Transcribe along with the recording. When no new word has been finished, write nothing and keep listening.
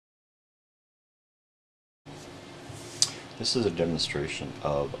This is a demonstration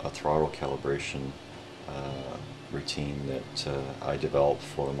of a throttle calibration routine that I developed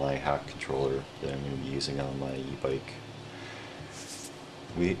for my hack controller that I'm going to be using on my e-bike.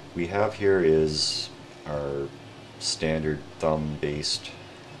 We have here is our standard thumb-based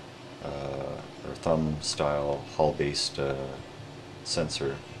or thumb-style Hall-based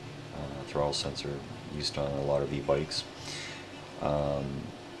sensor, throttle sensor used on a lot of e-bikes.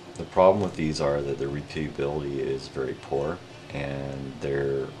 The problem with these are that their repeatability is very poor and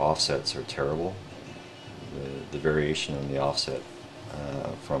their offsets are terrible. The variation in the offset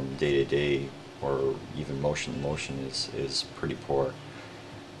from day to day or even motion to motion is pretty poor.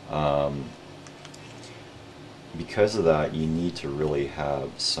 Because of that, you need to really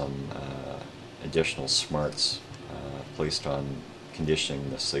have some additional smarts placed on conditioning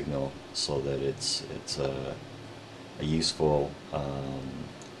the signal so that it's a useful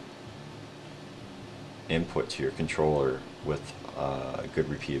input to your controller with good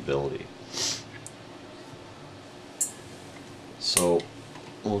repeatability. So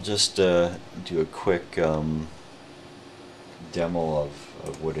we'll just do a quick demo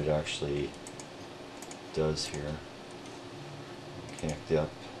of what it actually does here. Connect it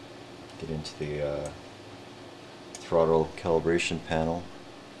up, get into the throttle calibration panel.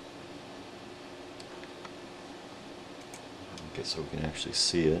 Okay, so we can actually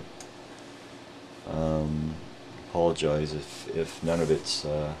see it. Apologize if none of it's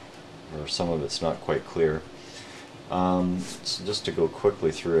or some of it's not quite clear. So just to go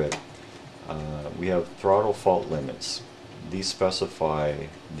quickly through it, we have throttle fault limits. These specify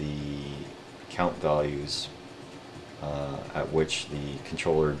the count values at which the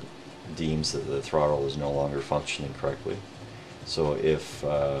controller deems that the throttle is no longer functioning correctly. So if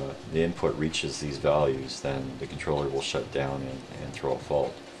the input reaches these values, then the controller will shut down and throw a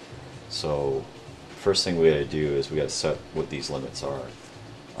fault. So first thing we got to do is we got to set what these limits are.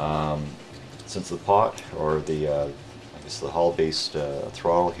 Since the pot or the I guess the Hall-based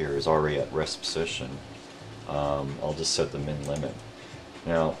throttle here is already at rest position, I'll just set the min limit.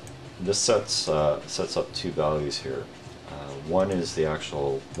 Now this sets up two values here. One is the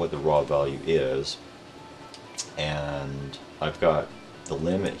actual what the raw value is, and I've got the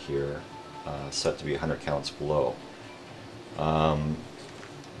limit here set to be 100 counts below.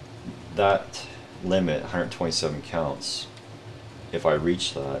 That limit, 127 counts, if I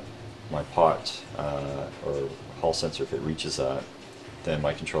reach that, my pot or Hall sensor, if it reaches that, then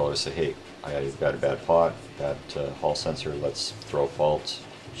my controller will say, hey, I've got a bad pot, bad Hall sensor, let's throw a fault,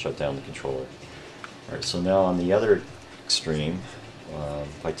 shut down the controller. Alright, so now on the other extreme,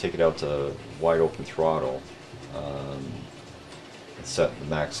 if I take it out to wide open throttle and set the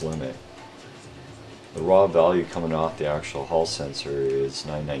max limit, the raw value coming off the actual Hall sensor is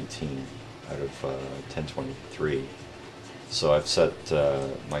 919 out of 1023. So I've set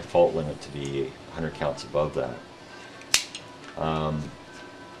my fault limit to be 100 counts above that.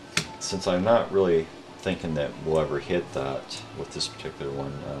 Since I'm not really thinking that we'll ever hit that with this particular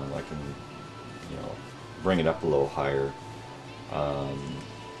one, I can, bring it up a little higher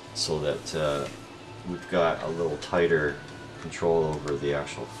so that we've got a little tighter control over the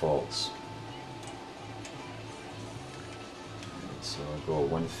actual faults. So I'll go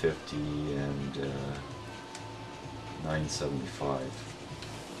 150 and 975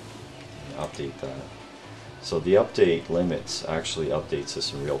 and update that. So the update limits actually updates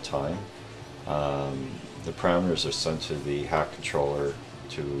this in real time. The parameters are sent to the hack controller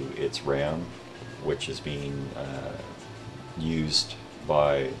to its RAM, which is being used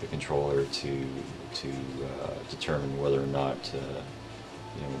by the controller to determine whether or not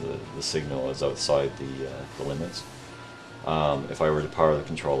the signal is outside the limits. If I were to power the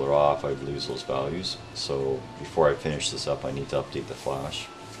controller off, I'd lose those values. So before I finish this up, I need to update the flash.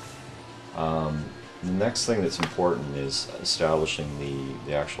 The next thing that's important is establishing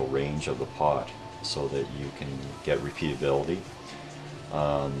the actual range of the pot so that you can get repeatability.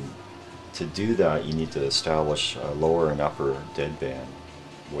 To do that, you need to establish a lower and upper deadband,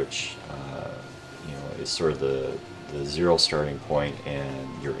 which is sort of the zero starting point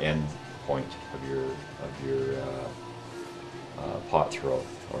and your end point of your pot throw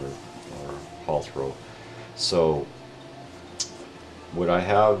or Hall throw. So what I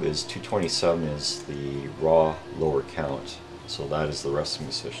have is 227 is the raw lower count, so that is the resting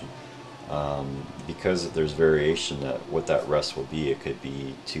position. Because there's variation that what that rest will be, it could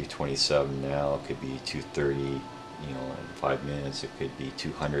be 227 now, it could be 230 in 5 minutes, it could be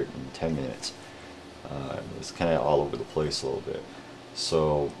 200 in 10 minutes. It's kind of all over the place a little bit.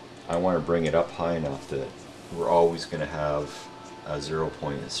 So I want to bring it up high enough that we're always going to have a 0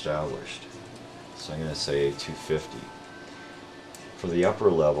 point established. So I'm going to say 250. for the upper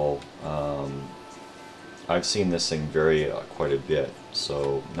level, I've seen this thing vary quite a bit.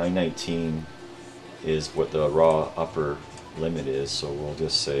 So 919 is what the raw upper limit is, so we'll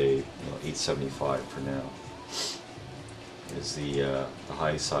just say 875 for now is the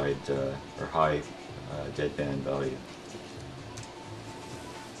high side or high deadband value.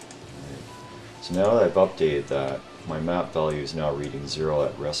 Right. So now that I've updated that, my map value is now reading 0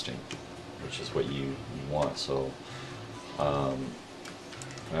 at resting, which is what you want. So I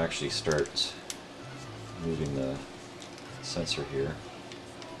actually start moving the sensor here.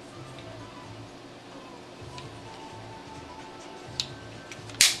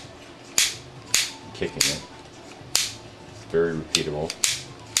 Kicking it. Very repeatable.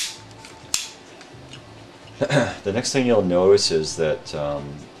 The next thing you'll notice is that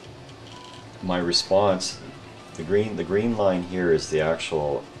my response, the green line here is the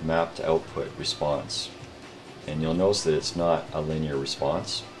actual mapped output response, and you'll notice that it's not a linear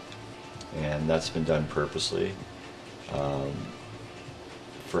response, and that's been done purposely.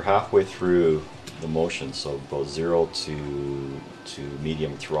 For halfway through the motion, so about 0 to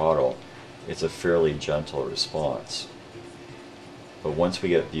medium throttle, it's a fairly gentle response. But once we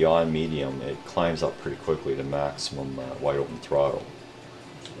get beyond medium, it climbs up pretty quickly to maximum wide open throttle.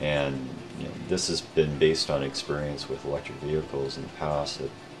 And this has been based on experience with electric vehicles in the past, that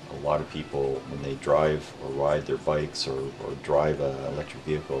a lot of people, when they drive or ride their bikes or drive an electric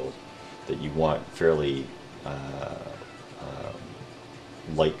vehicle, that you want fairly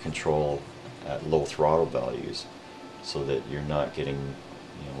light control at low throttle values, so that you're not getting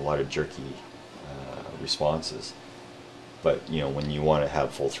a lot of jerky responses. But when you want to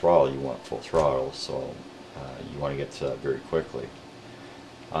have full throttle, you want full throttle, so you want to get to that very quickly.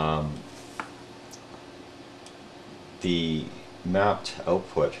 The mapped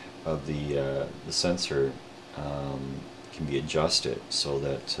output of the sensor can be adjusted so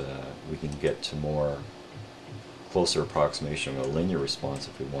that we can get to more closer approximation of a linear response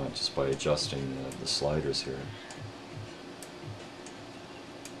if we want, just by adjusting the sliders here.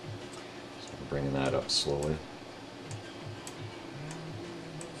 So I'm bringing that up slowly.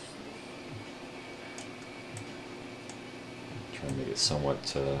 Try and make it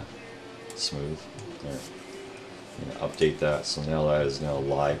somewhat smooth. There. I'm going to update that, so now that is now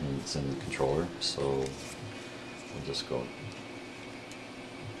live and it's in the controller, so we'll just go.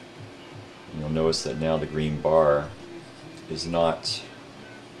 You'll notice that now the green bar is not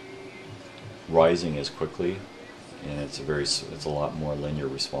rising as quickly, and it's a lot more linear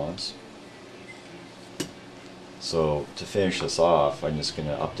response. So to finish this off, I'm just going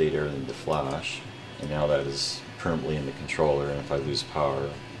to update everything to flash, and now that is permanently in the controller, and if I lose power,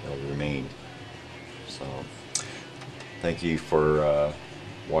 it'll remain. So thank you for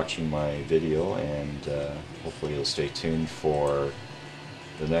watching my video, and hopefully you'll stay tuned for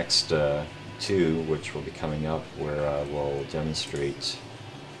the next two, which will be coming up, where I will demonstrate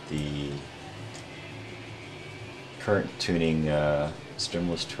the current tuning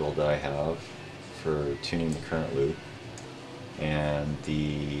stimulus tool that I have for tuning the current loop, and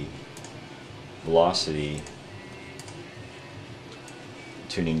the velocity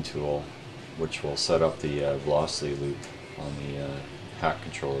tuning tool, which will set up the velocity loop on the hack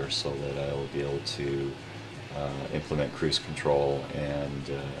controller, so that I will be able to implement cruise control and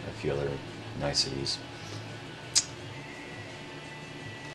a few other niceties.